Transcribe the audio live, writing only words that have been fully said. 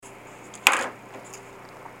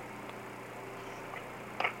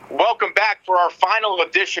Welcome back for our final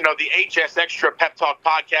edition of the HS Extra Pep Talk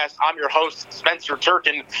podcast. I'm your host, Spencer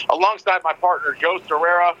Turkin, alongside my partner, Joe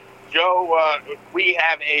Serrera. Joe, we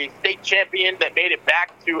have a state champion that made it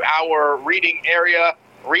back to our reading area.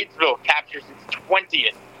 Reidsville captures its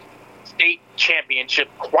 20th state championship.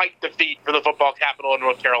 Quite the feat for the football capital of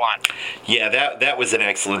North Carolina. Yeah, that was an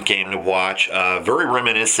excellent game to watch. Very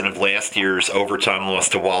reminiscent of last year's overtime loss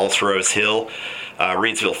to Wallace Rose Hill.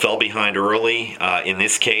 Reidsville fell behind early. In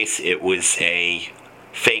this case, it was a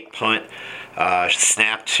fake punt.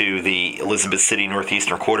 Snapped to the Elizabeth City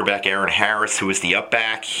Northeastern quarterback, Aaron Harris, who was the up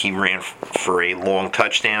back. He ran for a long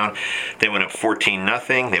touchdown. They went up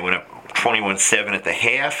 14-0. They went up 21-7 at the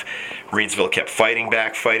half. Reidsville kept fighting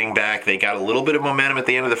back. They got a little bit of momentum at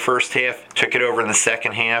the end of the first half, took it over in the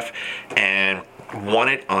second half, and won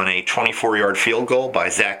it on a 24-yard field goal by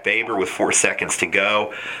Zach Baber with 4 seconds to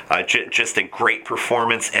go. Just a great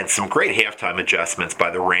performance and some great halftime adjustments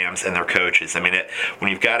by the Rams and their coaches. I mean,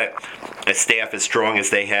 when you've got a staff as strong as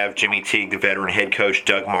they have, Jimmy Teague, the veteran head coach,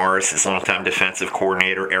 Doug Morris, his longtime defensive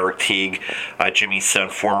coordinator, Eric Teague, Jimmy's son,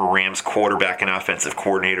 former Rams quarterback and offensive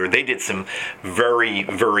coordinator, they did some very,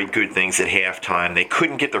 very good things at halftime. They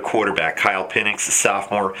couldn't get their quarterback, Kyle Penix, a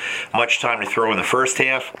sophomore, much time to throw in the first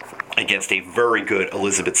half against a very good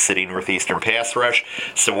Elizabeth City Northeastern pass rush.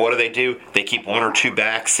 So what do? They keep one or two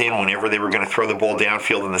backs in whenever they were going to throw the ball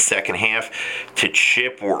downfield in the second half to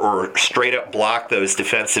chip or straight up block those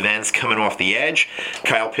defensive ends coming off the edge.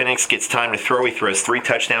 Kyle Penix gets time to throw. He throws 3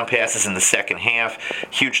 touchdown passes in the second half.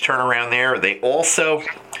 Huge turnaround there. They also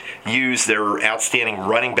use their outstanding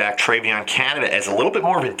running back, Travion Canada, as a little bit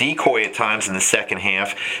more of a decoy at times in the second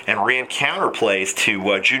half and ran counter plays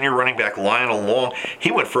to junior running back Lionel Long.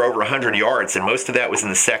 He went for over 100 yards, and most of that was in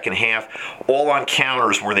the second half, all on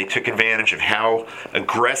counters where they took advantage of how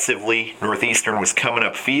aggressively Northeastern was coming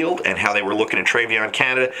up field and how they were looking at Travion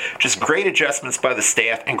Canada. Just great adjustments by the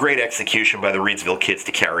staff and great execution by the Reidsville kids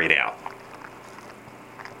to carry it out.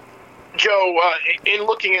 Joe, in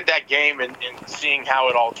looking at that game and seeing how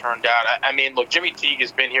it all turned out, I mean, look, Jimmy Teague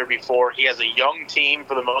has been here before. He has a young team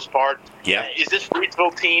for the most part. Yeah. Is this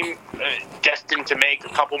Reidsville team destined to make a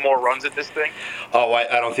couple more runs at this thing? Oh,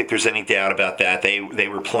 I don't think there's any doubt about that. They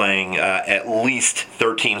were playing at least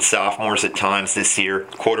 13 sophomores at times this year.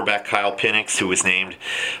 Quarterback Kyle Penix, who was named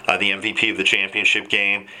the MVP of the championship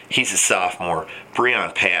game, he's a sophomore.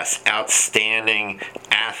 Breon Pass, outstanding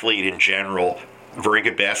athlete in general. Very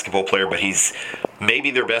good basketball player, but he's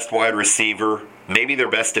maybe their best wide receiver, maybe their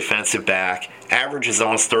best defensive back, averages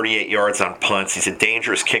almost 38 yards on punts. He's a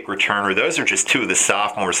dangerous kick returner. Those are just 2 of the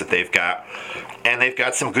sophomores that they've got. And they've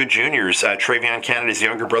got some good juniors. Travion Canada's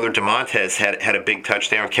younger brother, DeMontez, had a big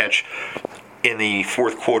touchdown catch in the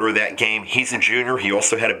fourth quarter of that game. He's a junior. He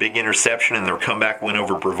also had a big interception in their comeback win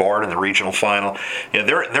over Brevard in the regional final. You know,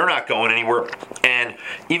 they're not going anywhere. And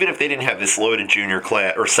even if they didn't have this loaded junior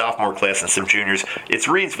class or sophomore class and some juniors, it's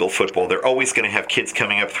Reidsville football. They're always going to have kids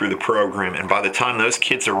coming up through the program. And by the time those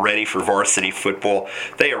kids are ready for varsity football,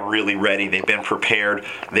 they are really ready. They've been prepared.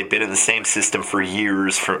 They've been in the same system for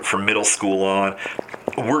years, from middle school on.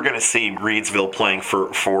 We're going to see Reidsville playing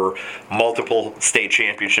for multiple state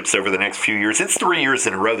championships over the next few years. It's 3 years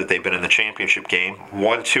in a row that they've been in the championship game.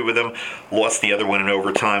 Won 2 of them, lost the other one in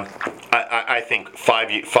overtime. I think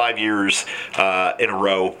 5 years in a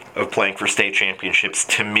row of playing for state championships,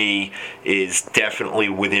 to me, is definitely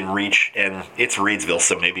within reach, and it's Reidsville,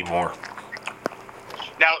 so maybe more.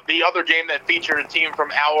 Now, the other game that featured a team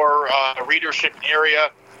from our readership area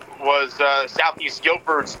was Southeast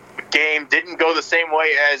Guilford's game. Didn't go the same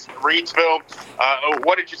way as Reidsville.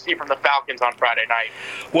 What did you see from the Falcons on Friday night?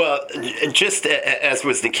 Well, just as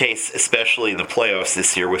was the case, especially in the playoffs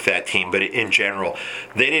this year with that team, but in general,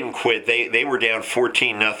 they didn't quit. They were down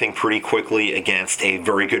 14-0 pretty quickly against a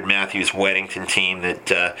very good Matthews Weddington team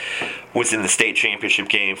that was in the state championship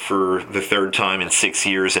game for the 3rd time in 6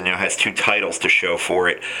 years and now has 2 titles to show for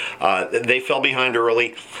it. They fell behind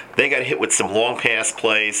early. They got hit with some long pass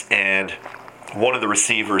plays, and one of the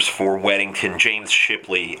receivers for Weddington, James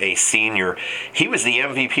Shipley, a senior, he was the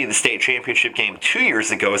MVP of the state championship game 2 years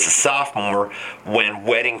ago as a sophomore when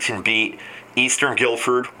Weddington beat Eastern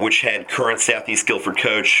Guilford, which had current Southeast Guilford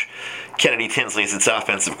coach Kennedy Tinsley as its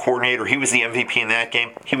offensive coordinator. He was the MVP in that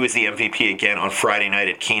game. He was the MVP again on Friday night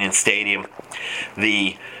at Keenan Stadium.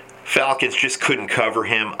 The Falcons just couldn't cover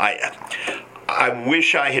him. I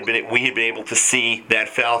wish we had been able to see that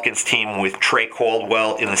Falcons team with Trey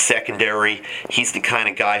Caldwell in the secondary. He's the kind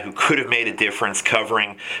of guy who could have made a difference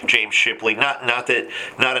covering James Shipley. Not a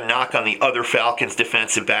knock on the other Falcons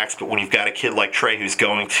defensive backs, but when you've got a kid like Trey who's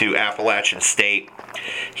going to Appalachian State,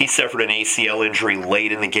 he suffered an ACL injury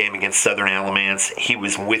late in the game against Southern Alamance. He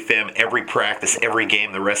was with them every practice, every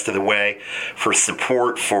game, the rest of the way for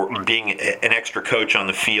support, for being an extra coach on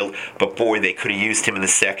the field. But boy, they could have used him in the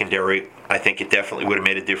secondary. I think it definitely would have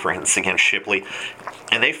made a difference against Shipley.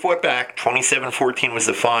 And they fought back. 27-14 was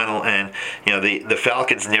the final, and the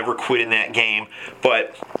Falcons never quit in that game.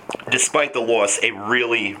 But despite the loss, a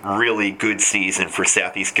really, really good season for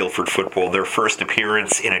Southeast Guilford football. Their first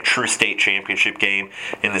appearance in a true state championship game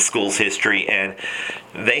in the school's history, and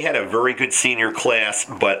they had a very good senior class,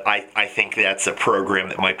 but I think that's a program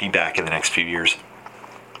that might be back in the next few years.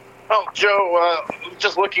 Well, Joe,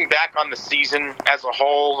 just looking back on the season as a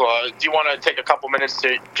whole, do you want to take a couple minutes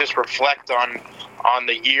to just reflect on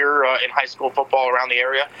the year in high school football around the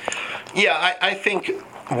area? Yeah, I think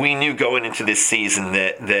we knew going into this season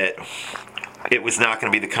that it was not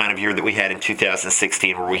going to be the kind of year that we had in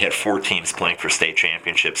 2016 where we had 4 teams playing for state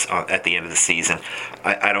championships at the end of the season.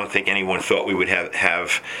 I don't think anyone thought we would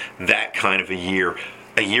have that kind of a year.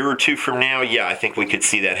 A year or two from now, yeah, I think we could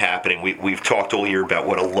see that happening. We've talked all year about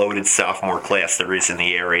what a loaded sophomore class there is in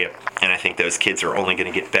the area, and I think those kids are only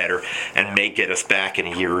going to get better and may get us back in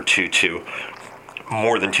a year or two to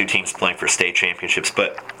more than 2 teams playing for state championships.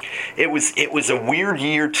 But it was a weird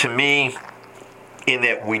year to me in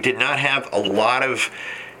that we did not have a lot of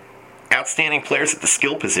outstanding players at the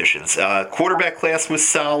skill positions. Quarterback class was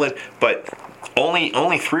solid, but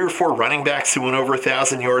only 3 or 4 running backs who went over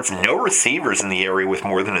 1,000 yards. No receivers in the area with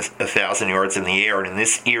more than 1,000 yards in the air. And in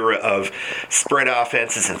this era of spread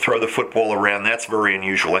offenses and throw the football around, that's very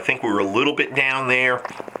unusual. I think we were a little bit down there,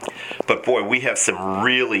 but boy, we have some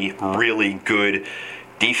really, really good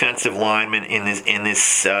defensive linemen in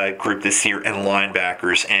this group this year, and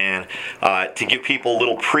linebackers. And to give people a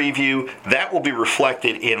little preview, that will be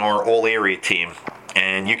reflected in our all-area team.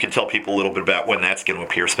 And you can tell people a little bit about when that's going to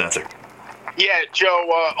appear, Spencer. Yeah,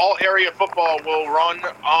 Joe, all-area football will run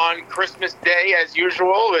on Christmas Day as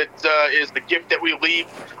usual. It is the gift that we leave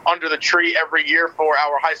under the tree every year for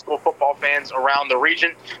our high school football fans around the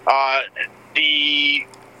region. The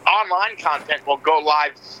online content will go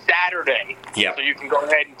live Saturday. Yep. So you can go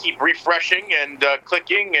ahead and keep refreshing and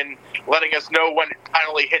clicking and letting us know when it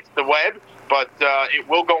finally hits the web. But it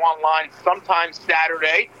will go online sometime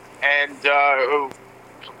Saturday. And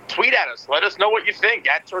tweet at us. Let us know what you think.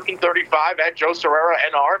 At Turkin35, at Joe Serrera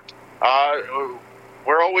NR.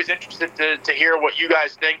 We're always interested to hear what you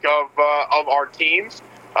guys think of our teams.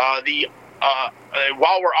 While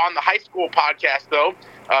we're on the high school podcast, though,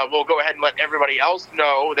 we'll go ahead and let everybody else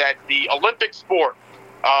know that the Olympic sport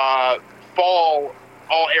fall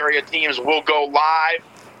all-area teams will go live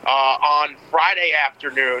on Friday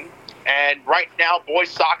afternoon. And right now, boys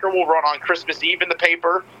soccer will run on Christmas Eve in the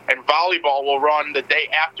paper, and volleyball will run the day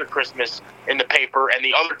after Christmas in the paper, and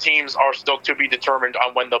the other teams are still to be determined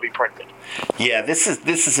on when they'll be printed. Yeah, this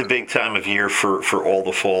is a big time of year for all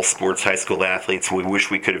the fall sports high school athletes. We wish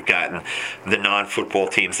we could have gotten the non-football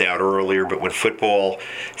teams out earlier, but when football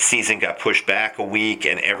season got pushed back a week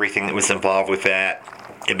and everything that was involved with that,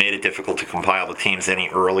 it made it difficult to compile the teams any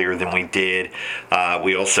earlier than we did.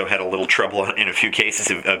 We also had a little trouble in a few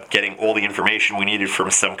cases of getting all the information we needed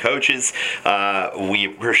from some coaches. We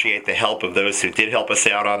appreciate the help of those who did help us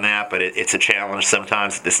out on that, but it's a challenge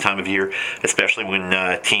sometimes at this time of year, especially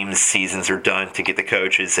when teams' seasons are done, to get the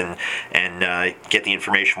coaches and get the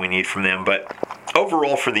information we need from them. But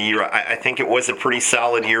overall for the year, I think it was a pretty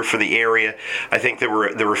solid year for the area. I think there were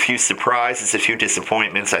a few surprises, a few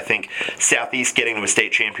disappointments. I think Southeast getting to a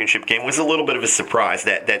state championship game was a little bit of a surprise.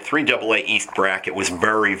 That 3AA East bracket was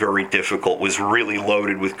very, very difficult, was really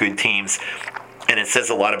loaded with good teams. And it says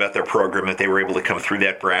a lot about their program that they were able to come through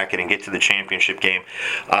that bracket and get to the championship game.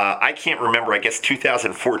 I can't remember. I guess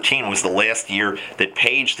 2014 was the last year that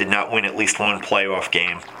Page did not win at least one playoff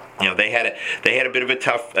game. You know, they had a bit of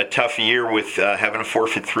a tough year with having to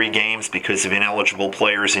forfeit 3 games because of ineligible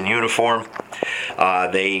players in uniform.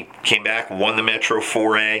 They came back, won the Metro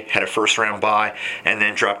 4A, had a first-round bye, and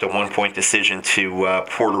then dropped a 1-point decision to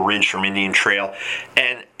Porter Ridge from Indian Trail.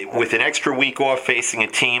 And with an extra week off facing a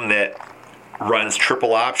team that runs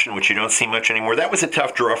triple option, which you don't see much anymore. That was a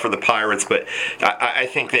tough draw for the Pirates, but I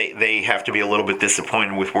think they have to be a little bit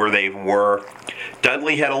disappointed with where they were.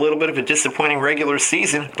 Dudley had a little bit of a disappointing regular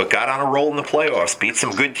season, but got on a roll in the playoffs. Beat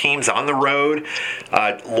some good teams on the road.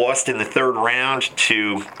 Lost in the third round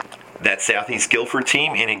to that Southeast Guilford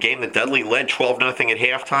team in a game that Dudley led 12-0 at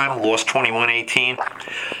halftime, lost 21-18.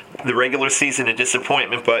 The regular season a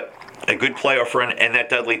disappointment, but a good playoff run, and that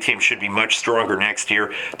Dudley team should be much stronger next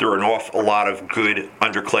year. There are an awful lot of good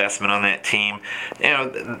underclassmen on that team.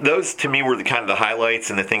 Those to me were the kind of the highlights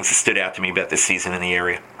and the things that stood out to me about this season in the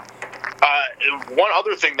area. One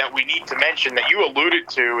other thing that we need to mention that you alluded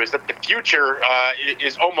to is that the future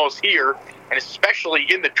is almost here, and especially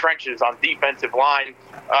in the trenches on defensive line.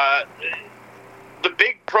 The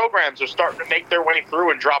big programs are starting to make their way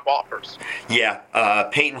through and drop offers. Yeah,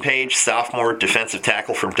 Peyton Page, sophomore defensive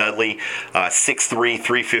tackle from Dudley, 6'3",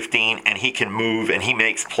 315, and he can move and he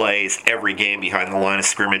makes plays every game behind the line of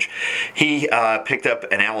scrimmage. He picked up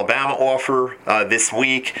an Alabama offer this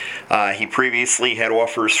week. He previously had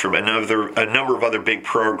offers from a number of other big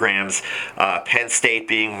programs, Penn State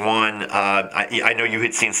being one. I know you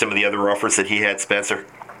had seen some of the other offers that he had, Spencer.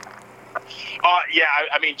 Yeah,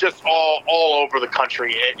 I mean, just all over the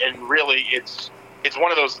country, and really, it's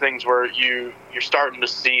one of those things where you're starting to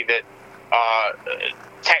see that.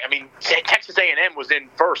 Texas A&M was in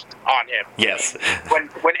first on him. Yes.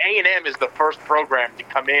 When A&M is the first program to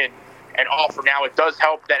come in and offer, now it does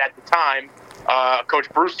help that at the time, Coach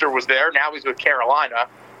Brewster was there. Now he's with Carolina.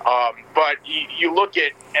 But you look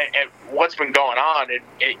at what's been going on,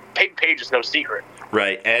 and Peyton Page is no secret.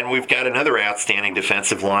 Right, and we've got another outstanding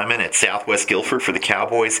defensive lineman at Southwest Guilford for the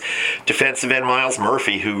Cowboys, defensive end Miles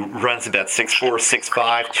Murphy, who runs about 6'4",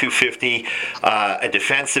 6'5", 250, a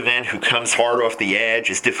defensive end who comes hard off the edge,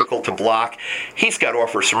 is difficult to block. He's got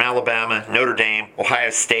offers from Alabama, Notre Dame, Ohio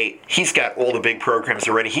State. He's got all the big programs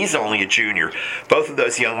already. He's only a junior. Both of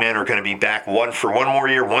those young men are going to be back, one for one more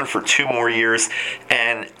year, one for 2 more years,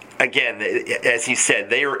 and again, as you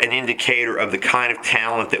said, they are an indicator of the kind of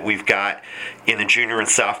talent that we've got in the junior and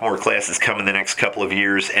sophomore classes coming the next couple of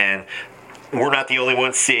years, and we're not the only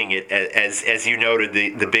ones seeing it. As you noted,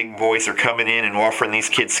 the big boys are coming in and offering these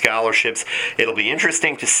kids scholarships. It'll be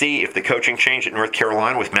interesting to see if the coaching change at North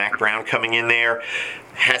Carolina with Mack Brown coming in there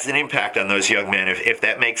has an impact on those young men, if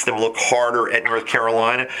that makes them look harder at North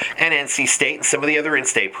Carolina and NC State and some of the other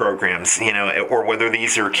in-state programs, or whether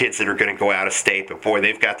these are kids that are going to go out of state. But boy,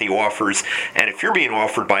 they've got the offers, and if you're being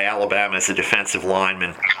offered by Alabama as a defensive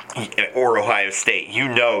lineman or Ohio State, you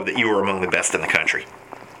know that you are among the best in the country.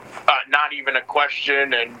 Not even a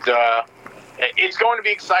question, and it's going to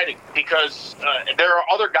be exciting because there are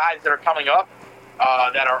other guys that are coming up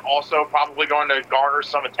that are also probably going to garner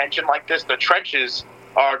some attention like this. The trenches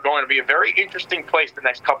are going to be a very interesting place the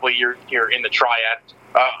next couple of years here in the Triad.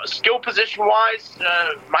 Skill position-wise,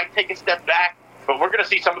 might take a step back, but we're going to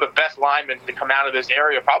see some of the best linemen to come out of this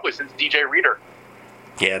area probably since DJ Reader.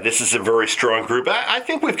 Yeah, this is a very strong group. I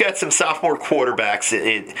think we've got some sophomore quarterbacks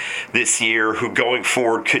this year who going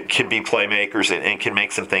forward could be playmakers and can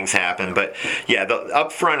make some things happen. But, yeah,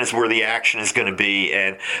 up front is where the action is going to be,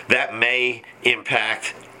 and that may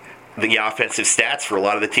impact the offensive stats for a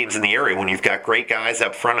lot of the teams in the area. When you've got great guys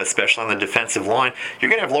up front, especially on the defensive line, you're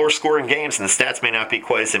going to have lower scoring games, and the stats may not be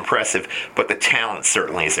quite as impressive, but the talent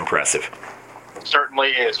certainly is impressive. Certainly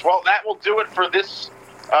is. Well, that will do it for this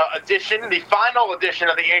edition, the final edition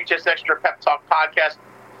of the HS Extra Pep Talk podcast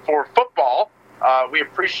for football. We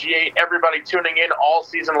appreciate everybody tuning in all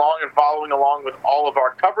season long and following along with all of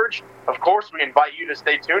our coverage. Of course, we invite you to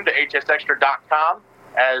stay tuned to hsextra.com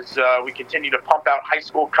as we continue to pump out high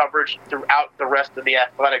school coverage throughout the rest of the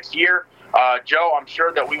athletics year. Joe, I'm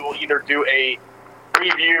sure that we will either do a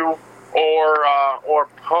preview or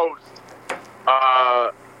post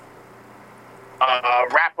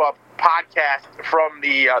wrap-up podcast from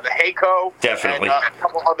the HACO. Definitely. And a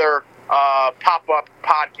couple other pop-up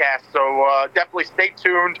podcasts. So definitely stay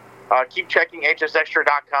tuned. Keep checking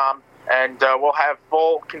hsextra.com, and we'll have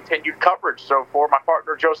full continued coverage. So for my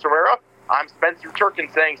partner, Joe Serrera, I'm Spencer Turkin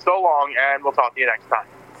saying so long, and we'll talk to you next time.